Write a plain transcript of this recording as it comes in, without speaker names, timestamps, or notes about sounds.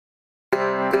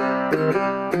What's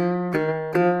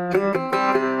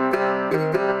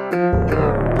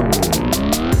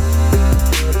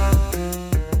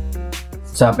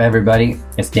up, everybody?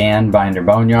 It's Dan, Binder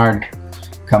Boneyard,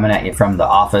 coming at you from the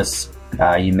office.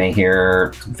 You may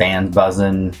hear fans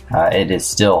buzzing. It is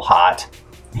still hot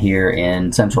here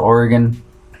in Central Oregon.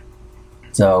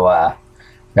 So,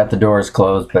 got the doors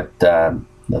closed, but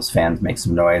those fans make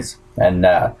some noise. And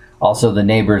also the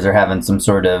neighbors are having some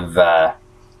sort of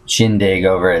shindig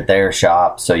over at their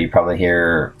shop, so you probably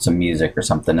hear some music or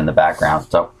something in the background.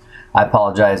 So I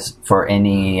apologize for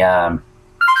any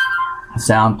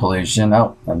sound pollution.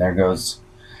 Oh, and there goes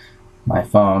my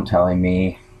phone telling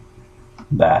me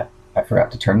that I forgot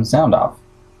to turn the sound off.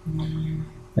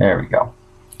 There we go.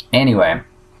 Anyway,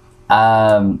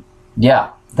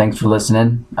 yeah, thanks for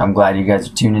listening. I'm glad you guys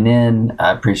are tuning in.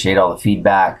 I appreciate all the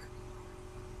feedback.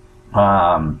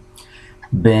 Been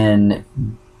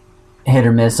hit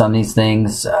or miss on these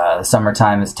things. The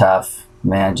summertime is tough,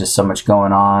 man. Just so much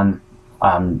going on.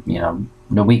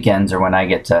 The weekends are when I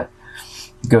get to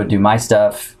go do my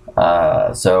stuff.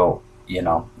 So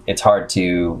it's hard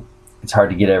to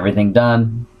get everything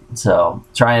done. So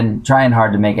trying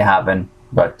hard to make it happen.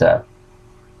 But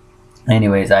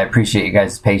anyways, I appreciate you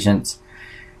guys' patience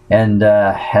and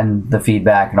the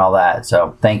feedback and all that.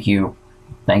 So thank you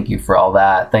for all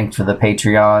that. Thanks for the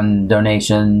Patreon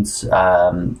donations.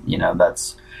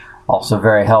 That's also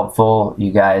very helpful.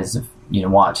 You guys, if you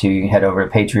want to, you can head over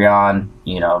to Patreon,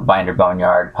 Binder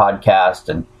Boneyard Podcast,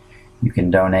 and you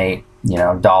can donate,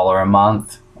 $1 a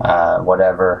month,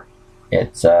 whatever.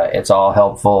 It's all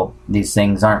helpful. These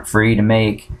things aren't free to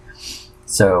make.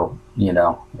 So,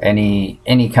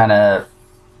 any kind of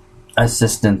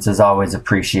assistance is always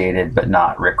appreciated, but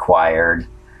not required.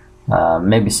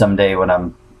 Maybe someday when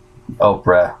I'm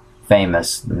Oprah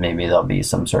famous, maybe there'll be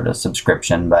some sort of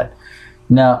subscription, but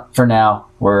no, for now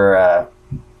we're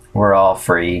all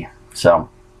free. So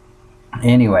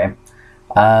anyway,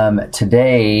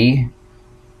 today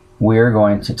we're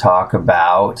going to talk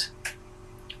about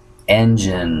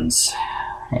engines,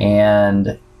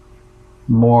 and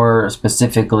more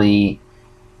specifically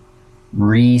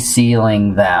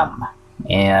resealing them.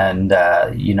 And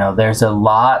there's a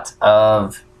lot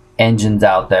of engines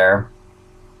out there.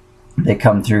 They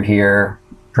come through here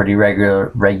pretty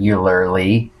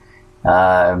regularly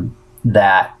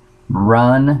that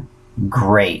run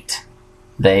great.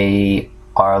 They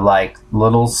are like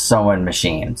little sewing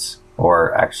machines,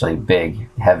 or actually big,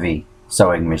 heavy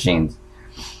sewing machines.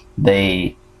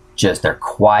 They're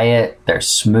quiet, they're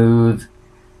smooth,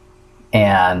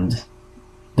 and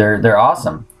they're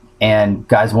awesome. And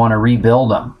guys want to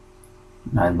rebuild them.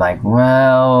 I'm like,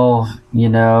 well,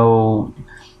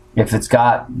 if it's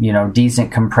got,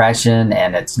 decent compression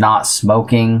and it's not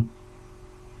smoking,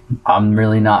 I'm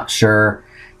really not sure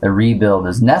the rebuild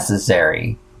is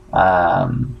necessary.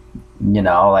 I'm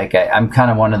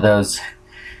kind of one of those,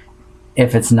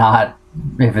 if it's not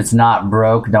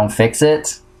broke, don't fix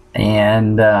it.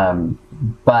 And,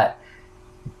 but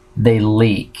they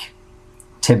leak.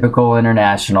 Typical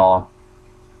International,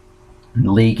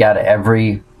 leak out of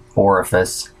every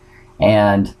orifice,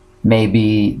 and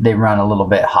maybe they run a little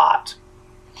bit hot.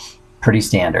 Pretty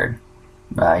standard.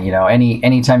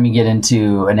 Anytime you get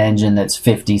into an engine that's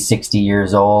 50, 60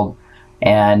 years old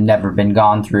and never been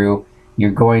gone through,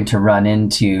 you're going to run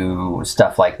into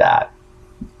stuff like that.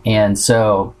 And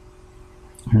so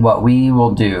what we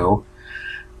will do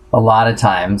a lot of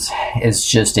times is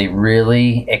just a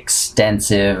really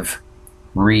extensive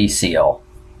reseal.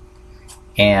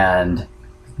 And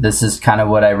this is kind of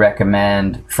what I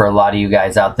recommend for a lot of you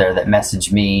guys out there that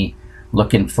message me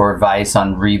looking for advice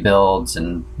on rebuilds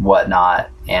and whatnot.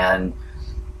 And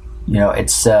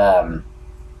it's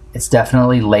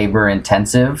definitely labor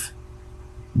intensive,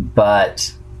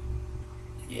 but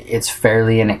it's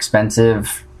fairly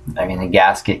inexpensive. I mean, the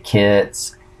gasket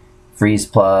kits, freeze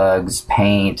plugs,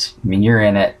 paint, you're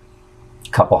in it a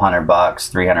couple $100,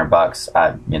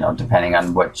 $300, depending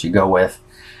on what you go with.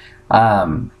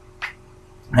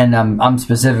 And I'm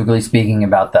specifically speaking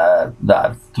about the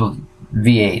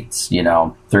V8s,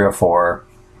 304,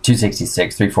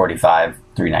 266, 345,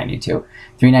 392.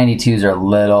 392s are a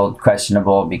little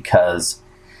questionable because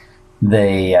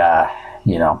they,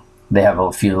 they have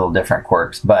a few little different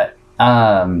quirks. But,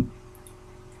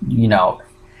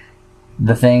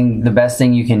 the best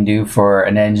thing you can do for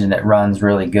an engine that runs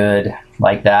really good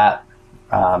like that,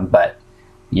 but,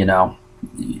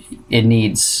 it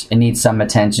needs some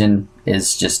attention,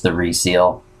 is just the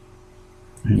reseal.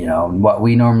 What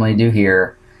we normally do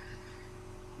here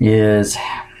is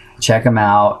check them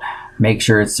out, make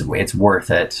sure it's worth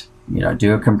it.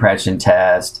 Do a compression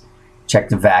test, check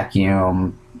the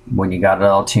vacuum when you got it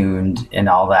all tuned and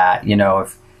all that. You know,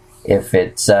 if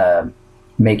it's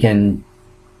making,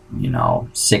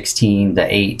 16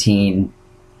 to 18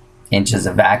 inches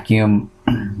of vacuum,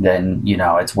 then,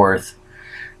 it's worth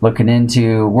looking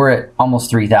into. We're at almost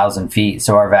 3,000 feet,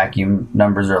 so our vacuum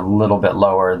numbers are a little bit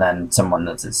lower than someone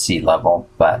that's at sea level.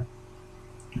 But,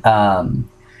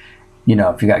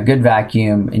 if you got good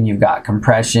vacuum and you've got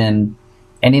compression,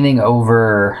 anything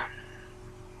over,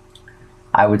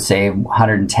 I would say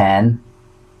 110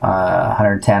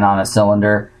 on a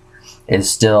cylinder is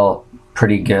still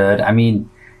pretty good. I mean,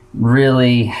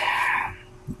 really,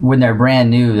 when they're brand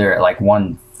new, they're at like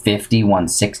 150,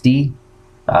 160,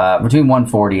 between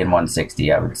 140 and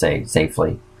 160, I would say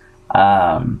safely.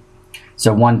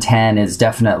 So 110 is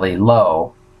definitely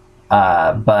low,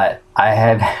 but I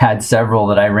have had several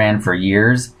that I ran for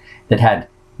years that had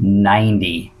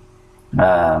 90.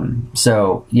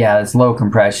 So yeah, it's low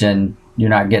compression. You're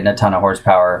not getting a ton of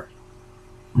horsepower,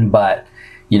 but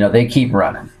they keep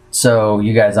running. So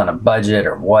you guys on a budget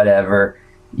or whatever,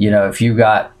 if you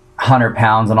got 100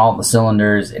 pounds on all the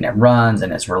cylinders and it runs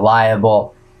and it's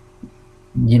reliable,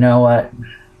 you know what?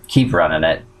 Keep running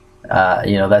it.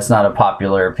 That's not a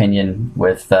popular opinion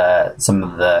with some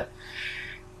of the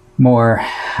more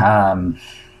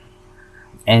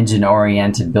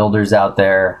engine-oriented builders out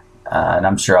there. And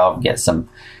I'm sure I'll get some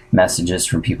messages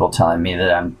from people telling me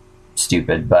that I'm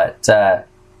stupid. But,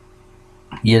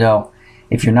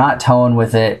 if you're not towing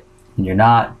with it, and you're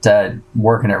not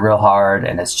working it real hard,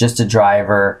 and it's just a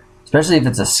driver, especially if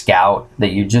it's a Scout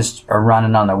that you just are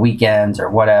running on the weekends or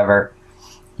whatever,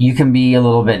 you can be a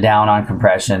little bit down on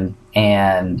compression.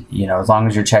 And, as long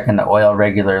as you're checking the oil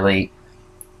regularly,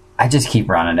 I just keep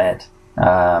running it.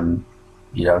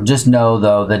 Just know,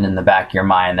 though, that in the back of your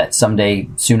mind that someday,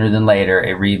 sooner than later,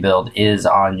 a rebuild is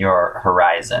on your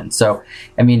horizon. So,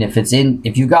 I mean, if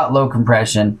you got low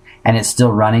compression and it's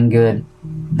still running good,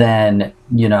 then,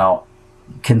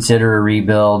 consider a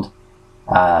rebuild.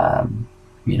 And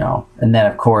then,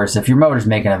 of course, if your motor's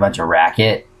making a bunch of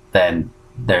racket, then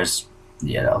there's,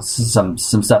 some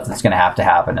stuff that's going to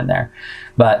happen in there.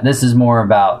 But this is more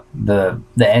about the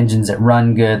engines that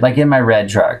run good. Like in my red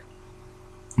truck,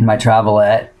 my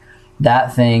Travelette,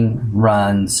 that thing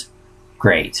runs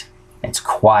great. It's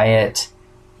quiet.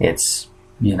 It's,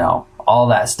 all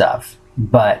that stuff.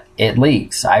 But it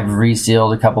leaks. I've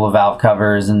resealed a couple of valve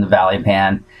covers in the valley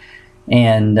pan,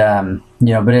 and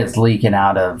but it's leaking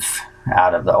out of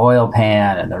the oil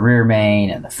pan and the rear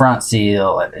main and the front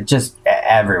seal, and it just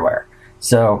everywhere.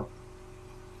 So,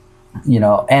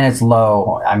 and it's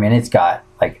low. I mean, it's got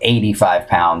like 85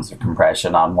 pounds of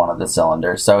compression on one of the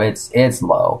cylinders, so it's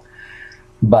low,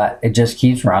 but it just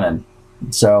keeps running.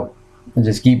 So I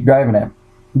just keep driving it.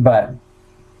 But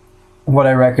what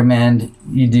I recommend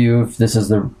you do, if this is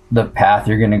the path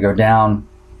you're going to go down,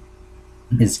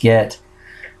 is get,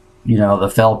 the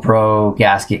Felpro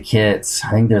gasket kits. I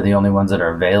think they're the only ones that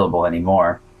are available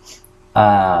anymore.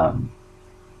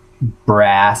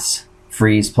 Brass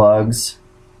freeze plugs,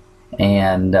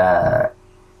 and I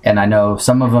know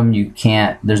some of them you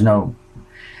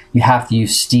have to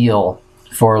use steel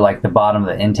for like the bottom of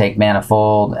the intake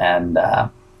manifold and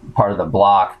part of the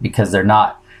block, because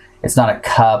it's not a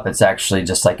cup, it's actually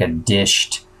just like a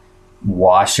dished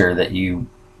washer that you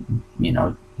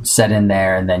set in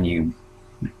there, and then you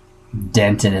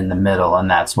dent it in the middle,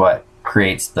 and that's what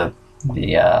creates the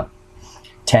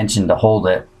tension to hold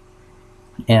it.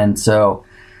 And so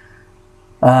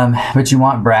but you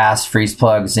want brass freeze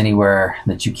plugs anywhere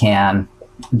that you can,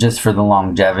 just for the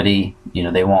longevity.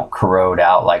 They won't corrode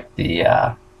out like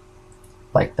the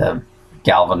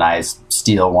galvanized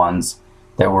steel ones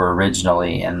that were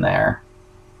originally in there.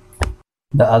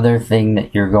 The other thing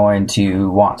that you're going to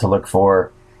want to look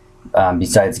for,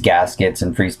 besides gaskets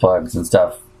and freeze plugs and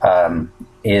stuff,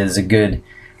 is a good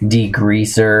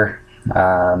degreaser.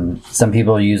 Some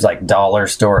people use like dollar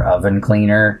store oven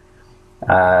cleaner.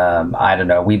 I don't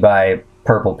know. We buy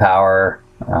Purple Power,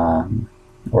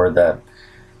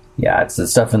 it's the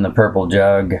stuff in the purple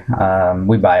jug.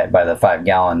 We buy it by the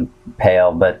 5-gallon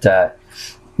pail, but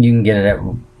you can get it at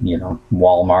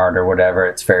Walmart or whatever.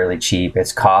 It's fairly cheap.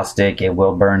 It's caustic. It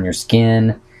will burn your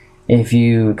skin if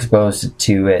you expose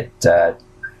to it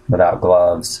without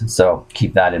gloves. So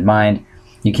keep that in mind.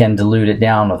 You can dilute it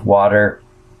down with water.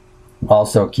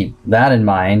 Also keep that in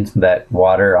mind, that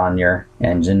water on your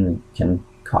engine can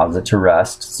cause it to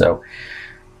rust. So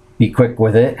be quick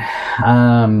with it. As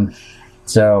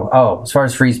far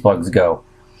as freeze plugs go,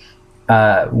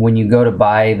 when you go to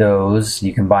buy those,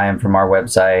 you can buy them from our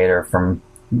website or from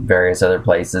various other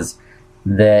places,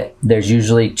 that there's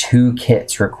usually 2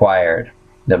 kits required.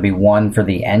 There'll be one for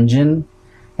the engine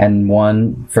and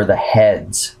one for the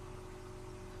heads.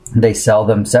 They sell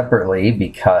them separately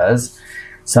because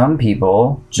some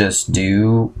people just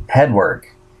do head work.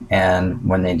 And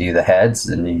when they do the heads,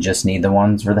 then you just need the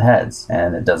ones for the heads.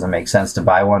 And it doesn't make sense to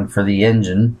buy one for the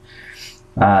engine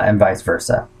and vice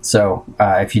versa. So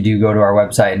if you do go to our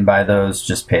website and buy those,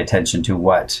 just pay attention to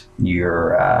what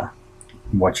you're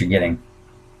getting.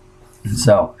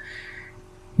 So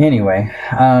anyway,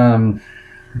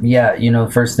 yeah, the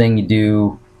first thing you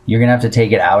do, you're going to have to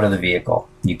take it out of the vehicle.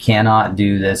 You cannot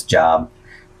do this job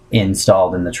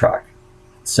installed in the truck.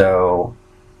 So,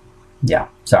 yeah,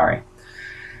 sorry.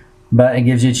 But it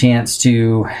gives you a chance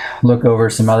to look over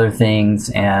some other things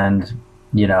and,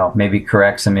 maybe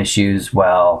correct some issues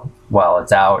while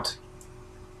it's out.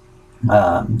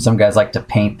 Some guys like to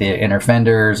paint the inner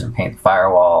fenders and paint the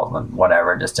firewall and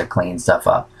whatever, just to clean stuff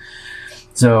up.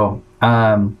 So,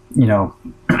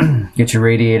 get your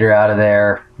radiator out of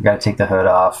there. You got to take the hood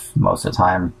off most of the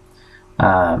time.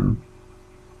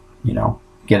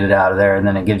 Get it out of there, and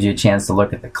then it gives you a chance to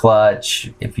look at the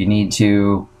clutch if you need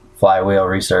to, flywheel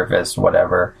resurfaced,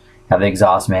 whatever. Have the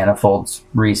exhaust manifolds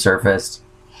resurfaced.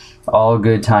 All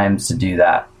good times to do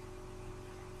that.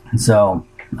 So,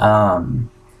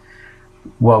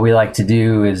 what we like to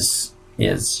do is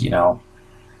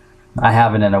I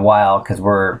haven't in a while because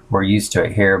we're used to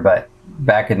it here, but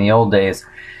back in the old days,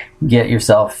 get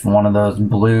yourself one of those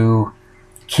blue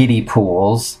kiddie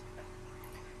pools,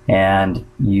 and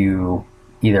you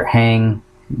either hang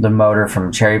the motor from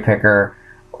a cherry picker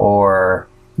or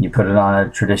you put it on a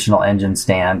traditional engine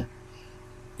stand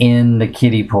in the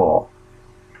kiddie pool.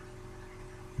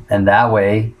 And that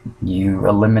way you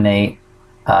eliminate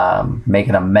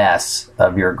making a mess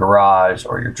of your garage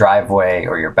or your driveway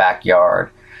or your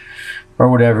backyard or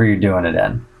whatever you're doing it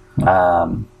in.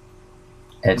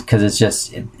 Because it's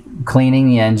just cleaning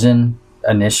the engine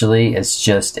initially. It's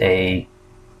just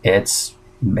it's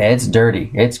dirty,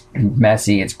 it's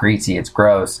messy, it's greasy, it's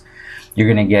gross. You're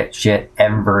gonna get shit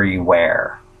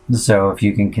everywhere. So if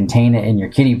you can contain it in your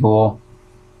kiddie pool,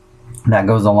 that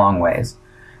goes a long ways.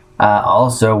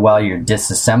 Also, while you're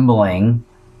disassembling,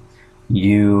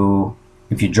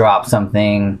 if you drop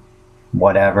something,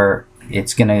 whatever,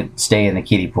 it's gonna stay in the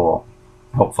kiddie pool,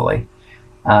 hopefully.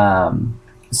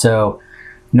 So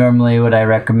normally what I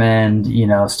recommend,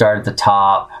 start at the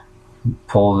top,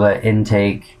 pull the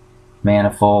intake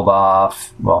manifold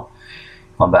off. Well,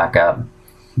 I'll back up.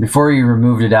 Before you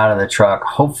removed it out of the truck,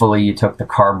 hopefully you took the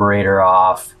carburetor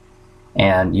off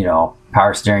and,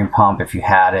 power steering pump if you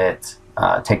had it.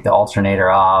 Take the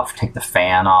alternator off, take the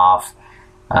fan off.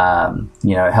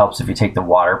 It helps if you take the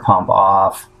water pump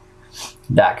off,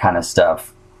 that kind of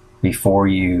stuff before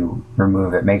you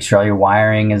remove it. Make sure all your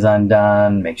wiring is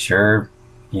undone. Make sure,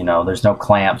 there's no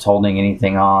clamps holding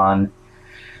anything on.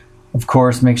 Of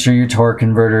course, make sure your torque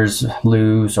converter's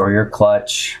loose or your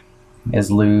clutch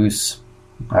is loose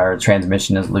or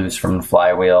transmission is loose from the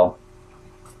flywheel.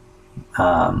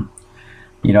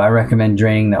 I recommend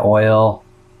draining the oil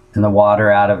and the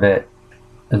water out of it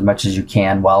as much as you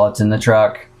can while it's in the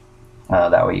truck.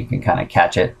 That way you can kind of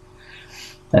catch it.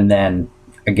 And then,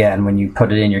 again, when you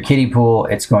put it in your kiddie pool,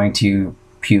 it's going to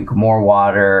puke more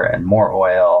water and more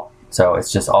oil. So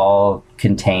it's just all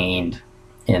contained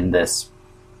in this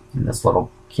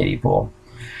little kiddie pool.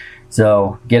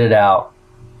 So get it out,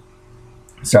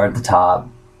 start at the top,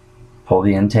 pull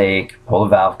the intake, pull the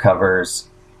valve covers.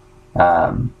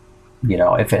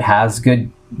 If it has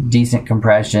good, decent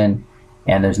compression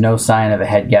and there's no sign of a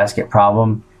head gasket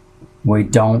problem, we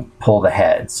don't pull the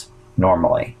heads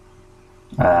normally.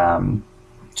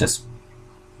 Just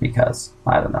because,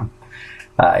 I don't know.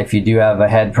 If you do have a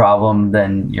head problem,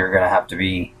 then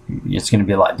it's going to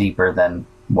be a lot deeper than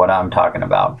what I'm talking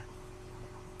about.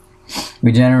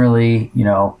 We generally,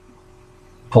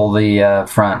 pull the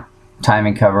front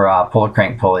timing cover off, pull the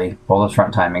crank pulley, pull the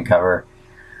front timing cover,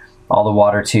 all the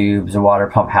water tubes, the water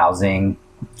pump housing,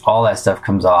 all that stuff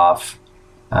comes off.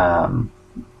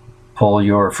 Pull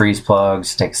your freeze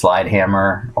plugs, take a slide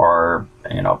hammer or,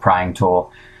 prying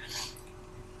tool.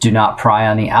 Do not pry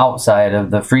on the outside of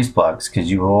the freeze plugs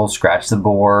because you will scratch the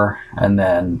bore and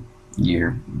then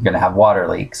you're going to have water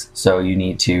leaks. So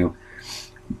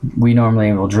we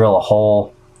normally will drill a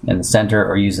hole in the center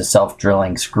or use a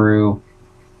self-drilling screw,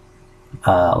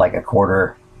 like a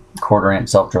quarter inch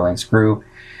self-drilling screw.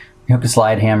 You hook a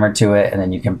slide hammer to it and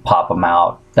then you can pop them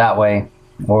out that way,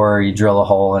 or you drill a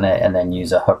hole in it and then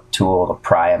use a hook tool to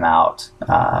pry them out.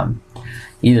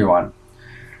 Either one.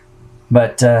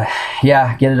 But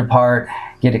get it apart,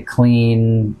 get it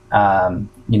clean.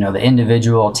 The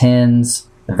individual tins,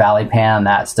 the valley pan,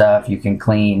 that stuff you can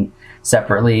clean.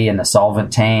 separately in the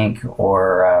solvent tank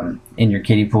or in your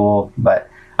kiddie pool. But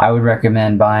I would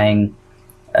recommend buying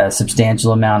a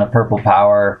substantial amount of Purple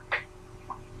Power.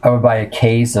 I would buy a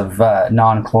case of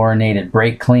non-chlorinated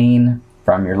brake clean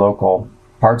from your local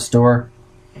parts store.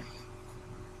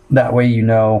 That way you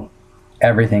know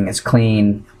everything is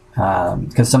clean,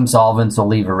 because some solvents will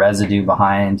leave a residue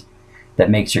behind that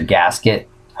makes your gasket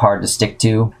hard to stick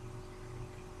to.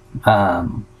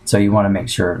 So you want to make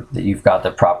sure that you've got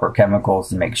the proper chemicals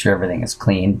to make sure everything is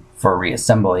clean for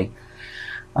reassembly.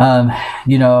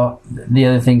 The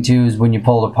other thing too is when you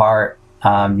pull it apart,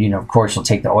 of course you'll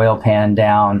take the oil pan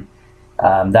down.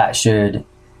 That should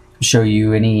show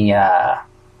you any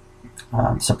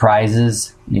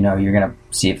surprises. You're going to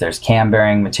see if there's cam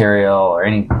bearing material or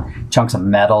any chunks of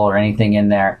metal or anything in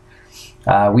there.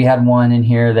 We had one in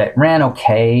here that ran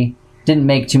okay, didn't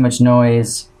make too much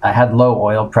noise. I had low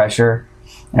oil pressure,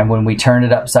 and when we turned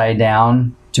it upside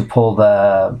down to pull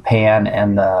the pan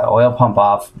and the oil pump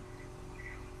off,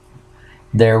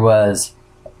 there was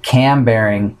cam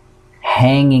bearing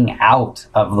hanging out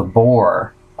of the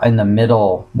bore in the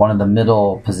middle, one of the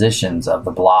middle positions of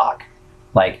the block.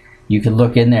 Like, you could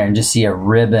look in there and just see a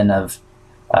ribbon of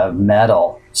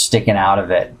metal sticking out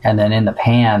of it. And then in the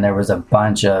pan, there was a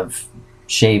bunch of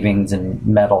shavings and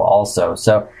metal also.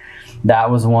 So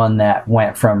that was one that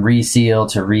went from reseal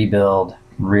to rebuild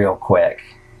real quick.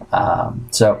 And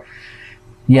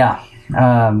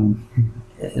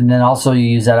then also you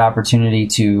use that opportunity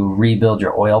to rebuild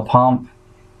your oil pump,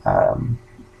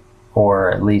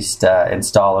 or at least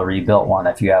install a rebuilt one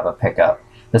if you have a pickup.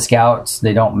 The Scouts,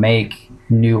 they don't make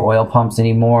new oil pumps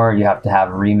anymore. You have to have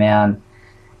a reman.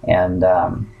 And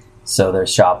so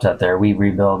there's shops out there. We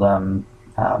rebuild them.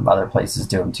 Other places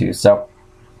do them too. So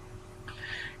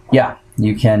yeah,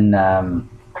 you can, I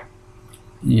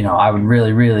would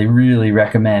really, really, really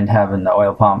recommend having the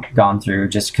oil pump gone through,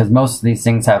 just because most of these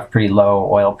things have pretty low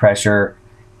oil pressure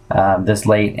this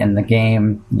late in the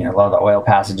game. A lot of the oil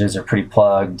passages are pretty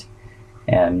plugged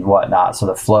and whatnot, so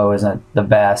the flow isn't the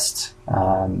best.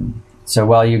 So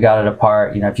while you got it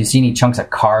apart, if you see any chunks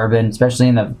of carbon, especially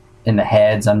in the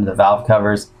heads under the valve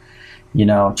covers,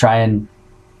 try and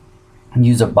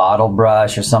use a bottle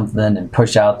brush or something and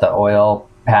push out the oil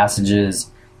passages.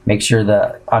 Make sure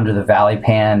the under the valley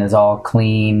pan is all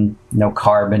clean, no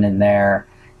carbon in there.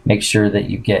 Make sure that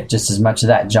you get just as much of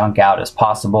that junk out as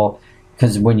possible,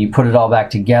 because when you put it all back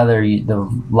together,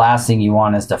 the last thing you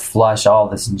want is to flush all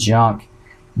this junk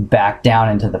back down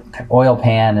into the oil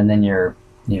pan, and then the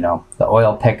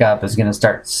oil pickup is going to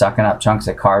start sucking up chunks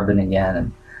of carbon again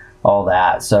and all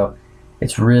that. So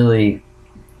it's really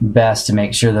best to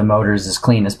make sure the motor is as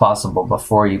clean as possible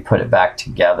before you put it back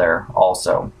together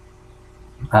also.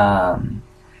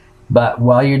 But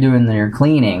while you're doing your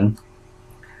cleaning,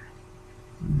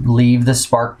 leave the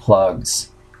spark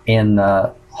plugs in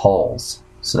the holes,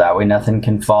 so that way nothing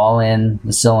can fall in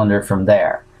the cylinder from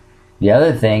there. The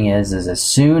other thing is as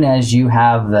soon as you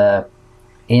have the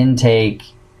intake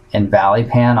and valley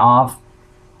pan off,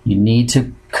 you need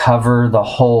to cover the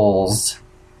holes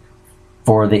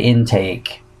for the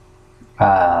intake.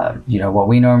 What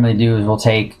we normally do is we'll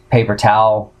take paper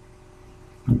towel,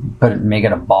 make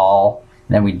it a ball,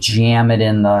 and then we jam it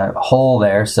in the hole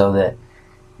there so that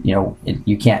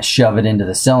you can't shove it into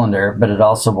the cylinder, but it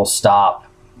also will stop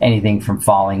anything from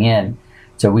falling in.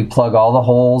 So we plug all the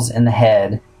holes in the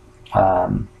head,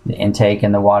 the intake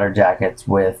and the water jackets,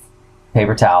 with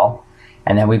paper towel,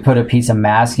 and then we put a piece of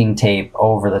masking tape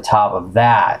over the top of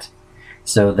that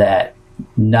so that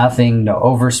nothing, no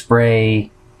overspray,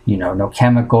 no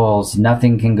chemicals,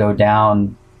 nothing can go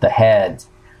down the head,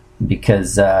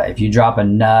 because if you drop a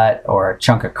nut or a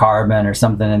chunk of carbon or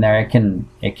something in there,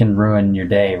 it can ruin your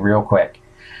day real quick.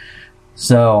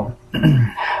 So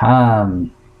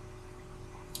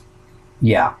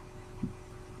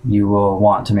you will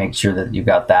want to make sure that you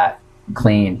got that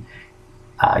clean.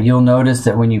 You'll notice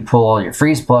that when you pull your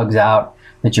freeze plugs out,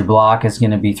 that your block is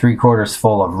going to be 3/4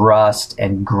 full of rust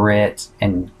and grit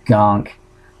and gunk.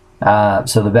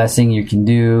 So the best thing you can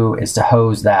do is to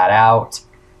hose that out.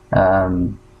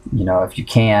 If you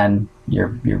can,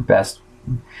 your best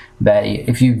bet.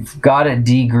 If you've got it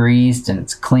degreased and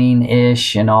it's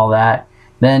clean-ish and all that,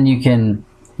 then you can,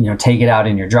 take it out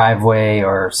in your driveway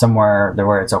or somewhere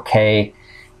where it's okay,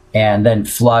 and then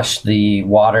flush the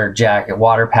water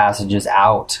passages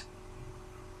out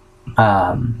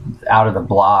of the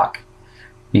block,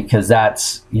 because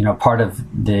that's part of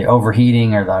the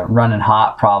overheating or the running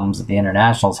hot problems that the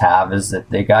Internationals have, is that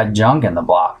they got junk in the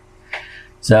block.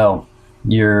 So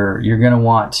you're going to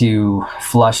want to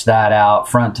flush that out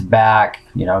front to back.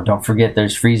 Don't forget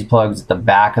there's freeze plugs at the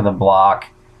back of the block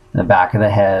in the back of the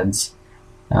heads.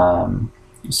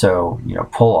 So,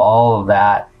 pull all of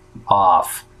that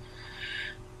off,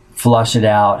 flush it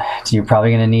out. You're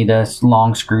probably going to need a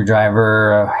long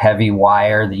screwdriver, a heavy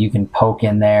wire that you can poke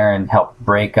in there and help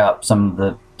break up some of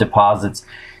the deposits.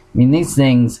 I mean, these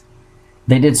things,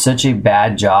 they did such a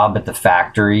bad job at the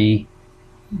factory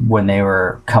when they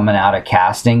were coming out of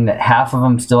casting that half of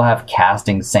them still have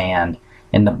casting sand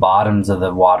in the bottoms of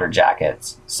the water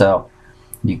jackets. So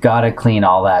you got to clean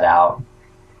all that out.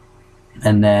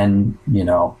 And then,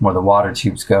 where the water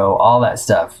tubes go, all that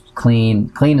stuff,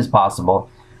 clean as possible.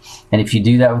 And if you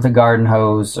do that with a garden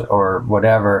hose or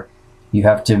whatever, you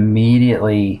have to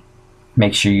immediately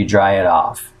make sure you dry it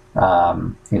off.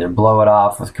 Either blow it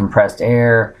off with compressed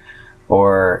air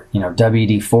or,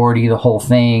 WD-40, the whole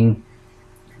thing,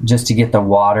 just to get the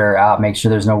water out. Make sure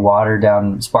there's no water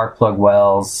down spark plug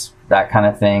wells, that kind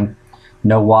of thing.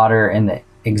 No water in the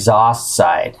exhaust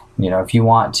side. If you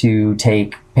want to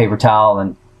take paper towel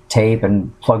and tape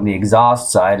and plug the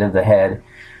exhaust side of the head,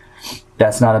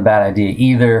 that's not a bad idea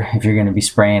either if you're going to be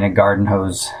spraying a garden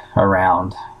hose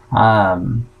around.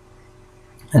 And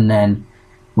then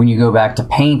when you go back to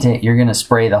paint it, you're going to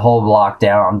spray the whole block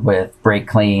down with brake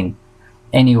clean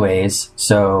anyways,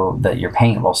 so that your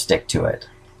paint will stick to it.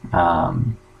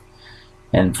 And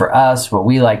for us, what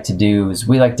we like to do is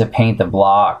we like to paint the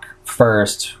block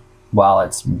first while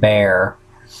it's bare,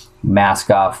 mask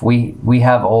off. We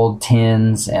have old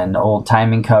tins and old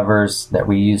timing covers that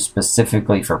we use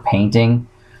specifically for painting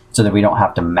so that we don't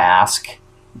have to mask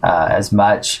as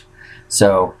much.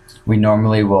 So we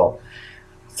normally will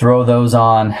throw those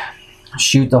on,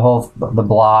 shoot the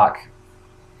block,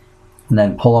 and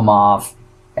then pull them off.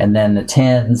 And then the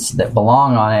tins that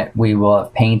belong on it, we will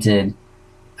have painted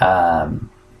and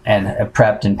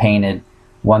prepped and painted.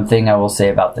 One thing I will say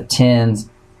about the tins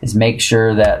is make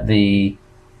sure that the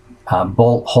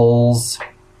bolt holes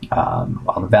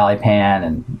on the valley pan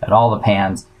and all the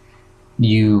pans,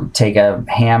 you take a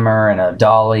hammer and a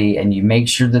dolly and you make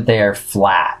sure that they are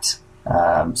flat.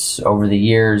 So over the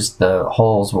years, the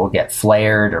holes will get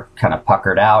flared or kind of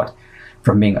puckered out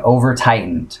from being over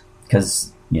tightened,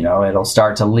 because it'll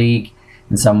start to leak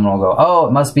and someone will go, oh,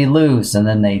 it must be loose, and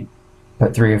then they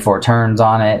put 3 or 4 turns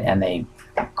on it and they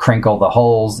crinkle the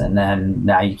holes, and then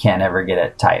now you can't ever get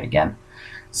it tight again.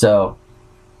 So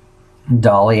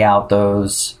dolly out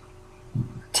those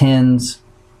tins,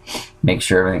 make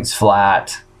sure everything's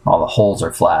flat, all the holes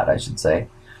are flat, I should say,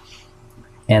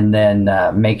 and then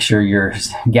make sure your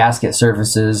gasket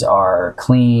surfaces are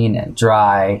clean and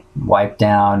dry, wiped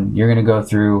down. You're going to go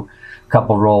through a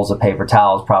couple rolls of paper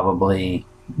towels, probably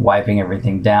wiping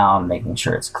everything down, making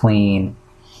sure it's clean.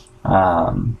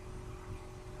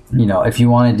 If you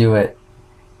want to do it,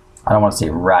 I don't want to say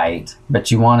right,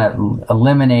 but you want to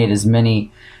eliminate as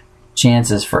many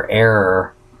chances for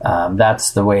error.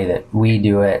 That's the way that we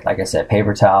do it. Like I said,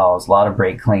 paper towels, a lot of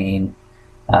brake clean.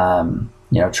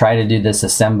 Try to do this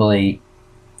assembly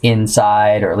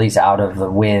inside, or at least out of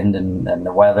the wind and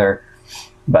the weather.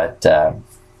 But,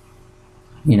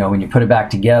 when you put it back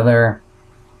together,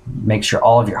 make sure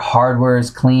all of your hardware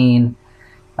is clean.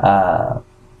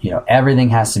 Everything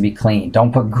has to be clean.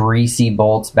 Don't put greasy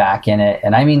bolts back in it.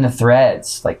 And I mean the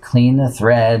threads, like clean the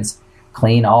threads,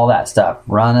 clean all that stuff.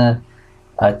 Run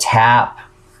a tap,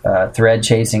 thread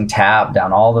chasing tap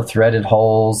down all the threaded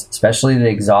holes, especially the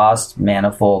exhaust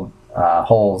manifold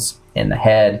holes in the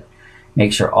head.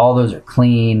 Make sure all those are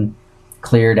clean,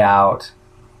 cleared out.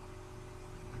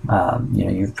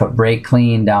 You've put brake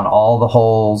clean down all the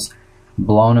holes,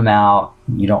 blown them out.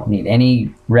 You don't need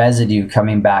any residue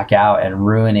coming back out and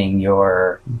ruining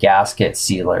your gasket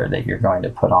sealer that you're going to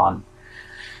put on.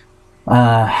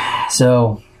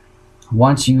 So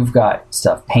once you've got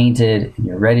stuff painted and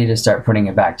you're ready to start putting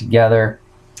it back together,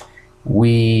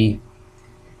 we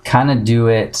kind of do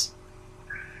it,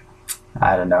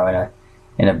 I don't know,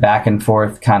 in a back and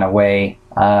forth kind of way.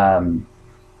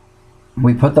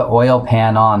 We put the oil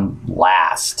pan on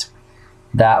last.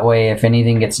 That way, if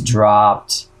anything gets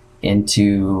dropped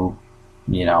into,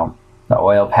 the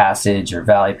oil passage or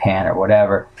valley pan or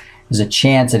whatever, there's a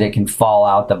chance that it can fall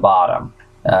out the bottom.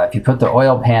 If you put the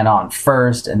oil pan on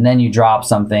first and then you drop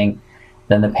something,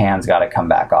 then the pan's got to come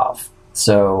back off.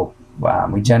 So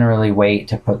we generally wait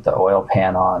to put the oil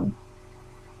pan on.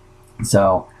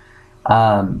 So,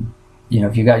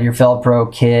 if you got your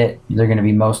Felpro kit, they're going to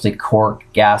be mostly cork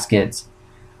gaskets.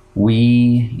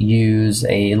 We use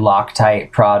a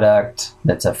Loctite product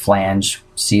that's a flange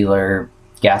sealer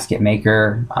gasket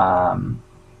maker. I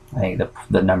think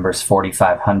the number is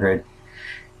 4,500.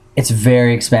 It's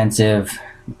very expensive.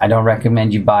 I don't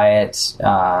recommend you buy it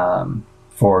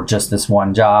for just this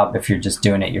one job if you're just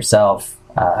doing it yourself.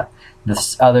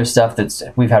 This other stuff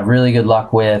we've had really good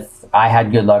luck with, I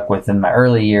had good luck with in my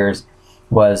early years,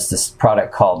 was this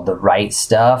product called the Right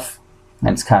Stuff. And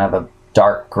it's kind of a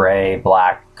dark gray,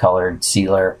 black colored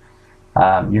sealer.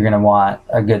 You're going to want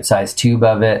a good sized tube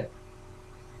of it.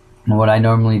 And what I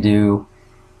normally do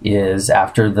is,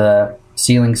 after the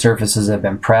sealing surfaces have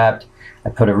been prepped, I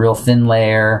put a real thin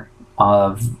layer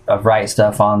of Right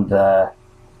Stuff on the,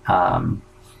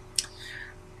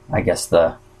 I guess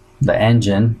the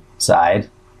engine side,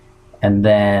 and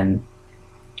then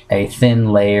a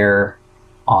thin layer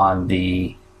on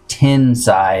the tin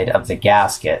side of the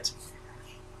gasket,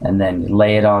 and then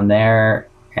lay it on there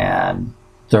and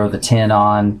throw the tin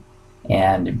on,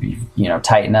 and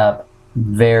tighten up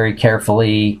very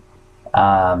carefully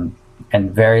and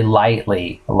very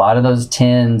lightly. A lot of those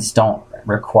tins don't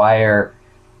require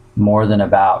more than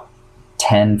about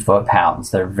 10 foot-pounds.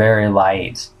 They're very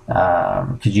light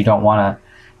because you don't want to.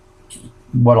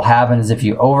 What'll happen is, if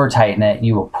you over tighten it,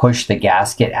 you will push the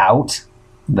gasket out.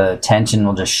 The tension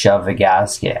will just shove the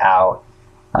gasket out.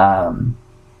 And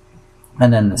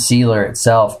then the sealer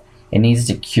itself, it needs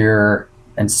to cure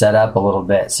and set up a little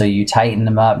bit. So you tighten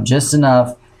them up just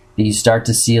enough that you start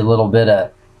to see a little bit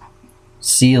of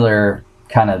sealer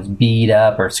kind of bead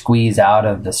up or squeeze out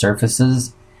of the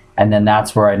surfaces. And then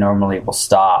that's where I normally will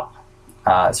stop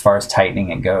as far as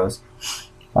tightening it goes.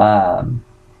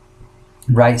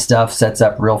 Right Stuff sets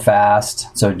up real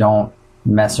fast, so don't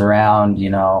mess around.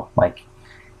 Like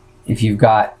if you've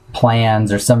got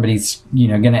plans or somebody's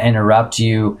going to interrupt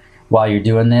you while you're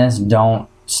doing this, don't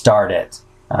start it.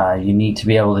 You need to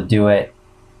be able to do it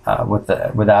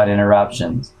without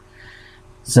interruptions.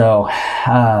 So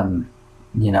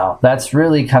that's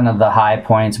really kind of the high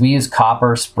points. We use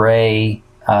copper spray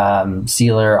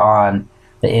sealer on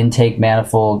the intake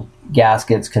manifold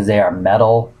gaskets because they are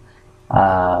metal.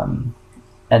 And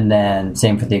then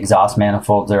same for the exhaust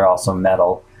manifolds, they're also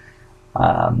metal.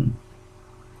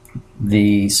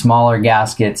 The smaller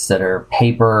gaskets that are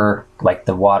paper, like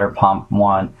the water pump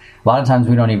one, a lot of times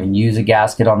we don't even use a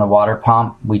gasket on the water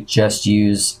pump. We just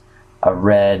use a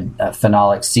red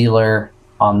phenolic sealer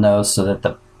on those so that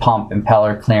the pump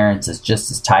impeller clearance is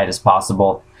just as tight as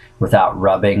possible without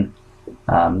rubbing.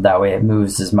 That way it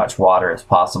moves as much water as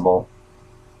possible.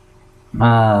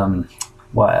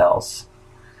 What else?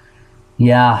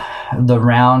 Yeah, the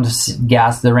round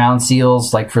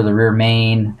seals, like for the rear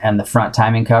main and the front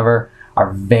timing cover,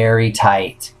 are very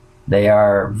tight. They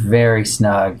are very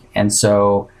snug, and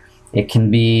so it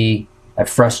can be a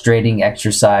frustrating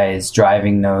exercise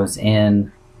driving those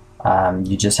in.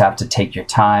 You just have to take your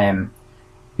time,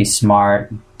 be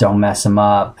smart, don't mess them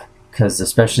up, because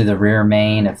especially the rear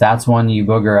main, if that's one you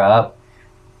booger up,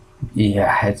 you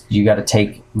got to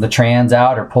take the trans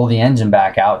out or pull the engine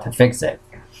back out to fix it.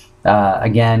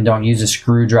 Again, don't use a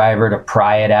screwdriver to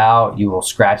pry it out. You will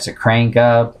scratch the crank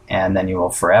up, and then you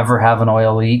will forever have an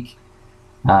oil leak.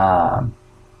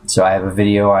 So I have a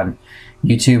video on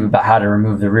YouTube about how to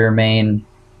remove the rear main.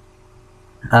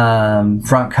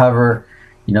 Front cover,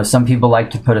 some people like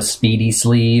to put a speedy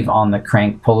sleeve on the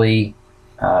crank pulley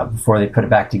before they put it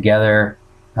back together.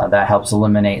 That helps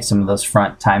eliminate some of those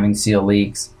front timing seal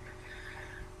leaks.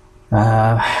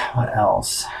 What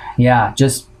else? Yeah,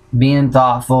 just being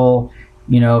thoughtful.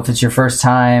 If it's your first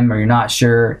time or you're not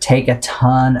sure, take a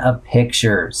ton of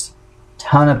pictures. Of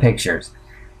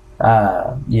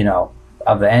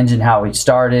the engine, how we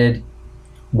started,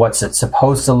 what's it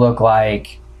supposed to look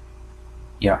like,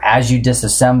 as you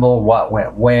disassemble, what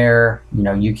went where.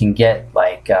 You can get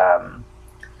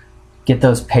get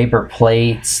those paper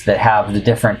plates that have the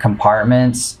different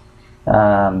compartments,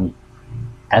 and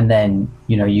then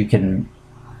you can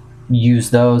use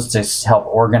those to help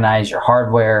organize your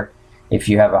hardware if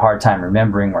you have a hard time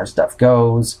remembering where stuff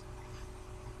goes.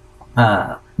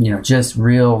 Just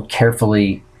real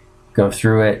carefully go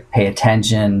through it, pay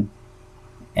attention,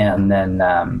 and then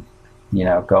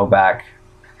go back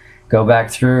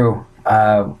through.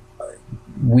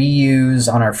 We use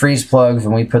on our freeze plugs,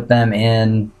 when we put them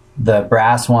in, the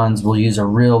brass ones, we'll use a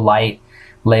real light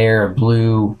layer of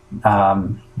blue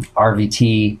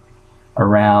RVT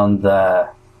around the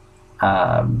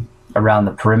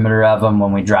perimeter of them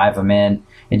when we drive them in.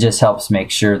 It just helps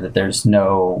make sure that there's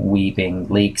no weeping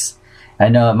leaks. I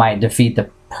know it might defeat the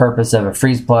purpose of a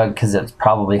freeze plug because it's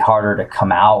probably harder to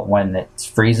come out when it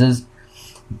freezes,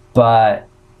 but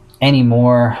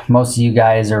anymore, most of you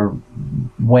guys are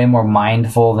way more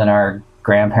mindful than our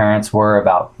grandparents were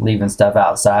about leaving stuff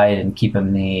outside and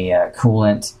keeping the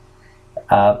coolant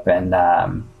up and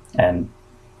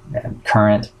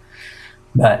current.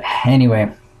 But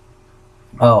anyway,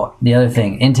 Oh, the other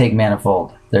thing, intake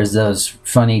manifold. There's those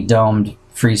funny domed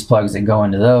freeze plugs that go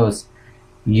into those.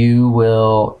 You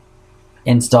will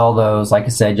install those. Like I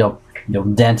said, you'll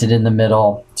dent it in the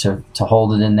middle to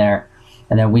hold it in there.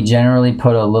 And then we generally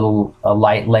put a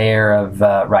light layer of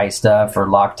Right Stuff or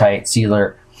Loctite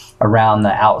sealer around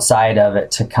the outside of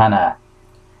it to kind of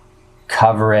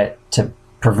cover it to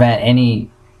prevent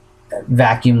any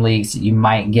vacuum leaks that you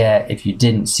might get if you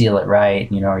didn't seal it right.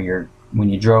 When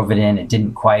you drove it in, it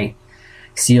didn't quite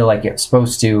seal like it was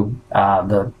supposed to.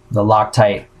 The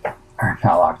Loctite, or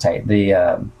not Loctite,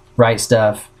 the Right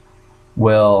Stuff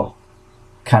will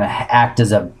kind of act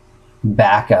as a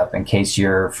backup in case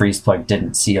your freeze plug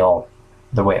didn't seal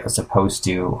the way it was supposed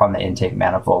to on the intake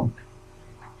manifold.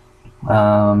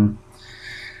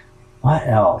 What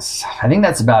else? I think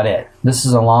that's about it. This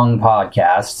is a long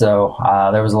podcast, so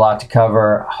there was a lot to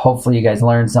cover. Hopefully you guys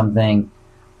learned something.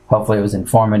 Hopefully it was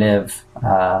informative.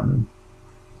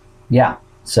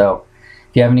 So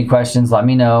if you have any questions, let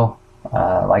me know,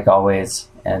 like always.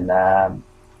 And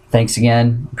thanks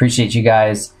again. Appreciate you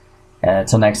guys. And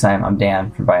until next time, I'm Dan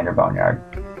from Binder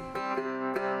Boneyard.